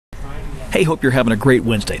Hey, hope you're having a great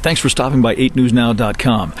Wednesday. Thanks for stopping by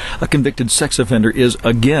 8newsnow.com. A convicted sex offender is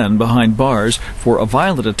again behind bars for a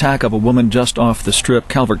violent attack of a woman just off the Strip.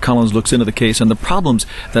 Calvert Collins looks into the case and the problems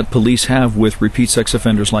that police have with repeat sex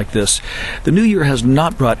offenders like this. The new year has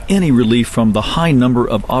not brought any relief from the high number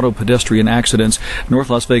of auto pedestrian accidents. North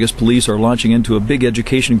Las Vegas police are launching into a big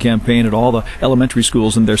education campaign at all the elementary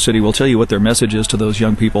schools in their city. We'll tell you what their message is to those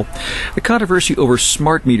young people. The controversy over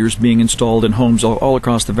smart meters being installed in homes all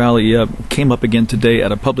across the valley came up again today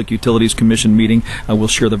at a Public Utilities Commission meeting. We'll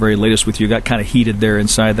share the very latest with you. Got kind of heated there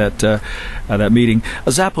inside that meeting.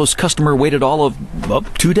 A Zappos customer waited all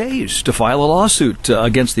of 2 days to file a lawsuit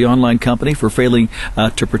against the online company for failing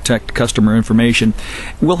to protect customer information.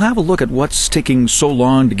 We'll have a look at what's taking so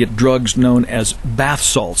long to get drugs known as bath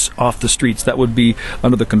salts off the streets. That would be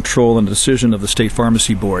under the control and decision of the State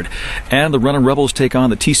Pharmacy Board. And the Runnin' Rebels take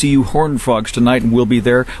on the TCU Horned Frogs tonight, and we'll be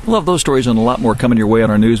there. We'll have those stories and a lot more coming your way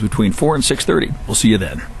on our news between 4 and 6:30. We'll see you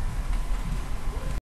then.